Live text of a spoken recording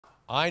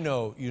I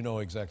know you know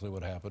exactly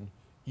what happened.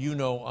 You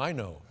know I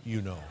know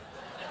you know.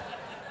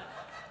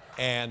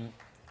 And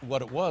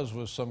what it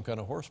was some kind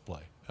of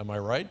horseplay. Am I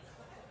right?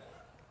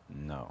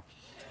 No.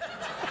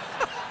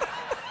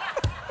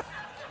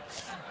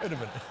 Wait a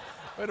minute.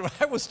 Wait a minute.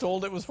 I was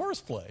told it was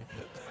horseplay.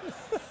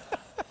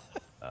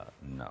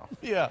 No.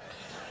 Yeah.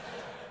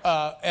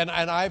 And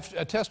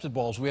I've tested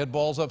balls. We had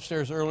balls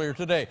upstairs earlier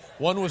today.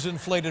 One was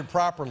inflated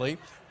properly,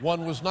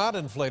 one was not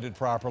inflated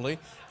properly,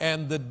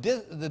 and the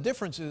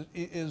difference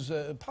is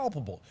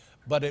palpable.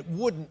 But it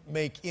wouldn't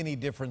make any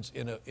difference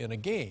in a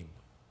game.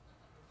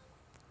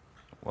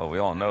 Well, we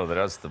all know that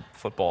as the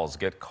footballs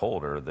get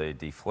colder, they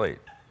deflate.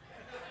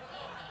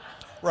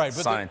 Right,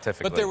 but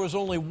scientifically. But there was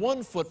only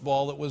one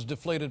football that was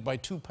deflated by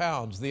 2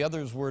 pounds. The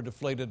others were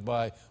deflated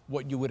by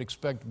what you would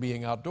expect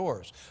being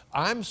outdoors.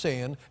 I'm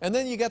saying, and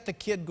then you got the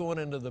kid going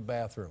into the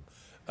bathroom.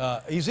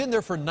 He's in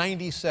there for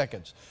 90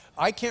 seconds.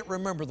 I can't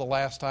remember the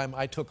last time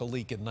I took a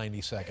leak in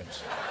 90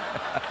 seconds.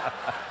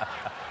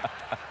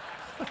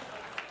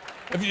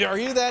 Are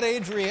you that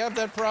age where you have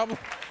that problem?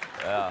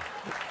 Yeah.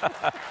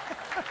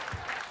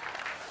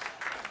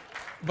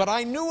 But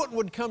I knew it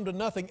would come to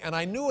nothing, and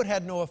I knew it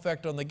had no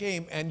effect on the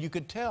game, and you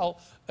could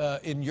tell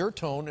in your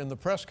tone in the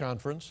press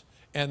conference,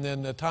 and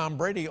then Tom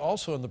Brady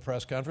also in the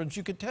press conference,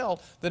 you could tell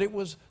that it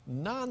was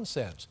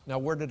nonsense. Now,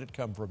 where did it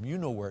come from? You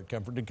know where it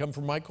came from. Did it come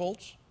from my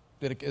Colts?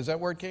 Is that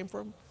where it came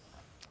from?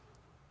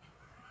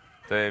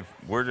 Dave,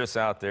 we're just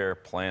out there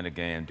playing a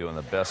game, doing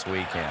the best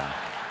we can.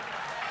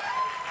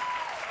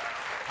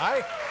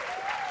 Now,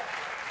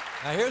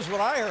 here's what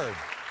I heard.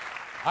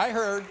 I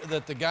heard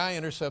that the guy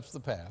intercepts the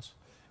pass,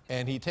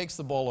 and he takes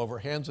the ball over,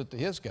 hands it to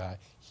his guy,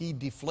 he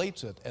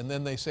deflates it, and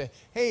then they say,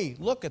 hey,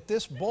 look at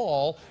this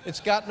ball, it's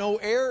got no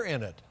air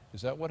in it.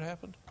 Is that what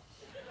happened?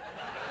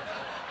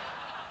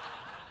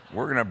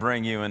 We're going to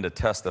bring you in to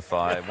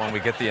testify when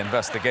we get the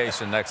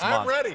investigation next month. I'm ready.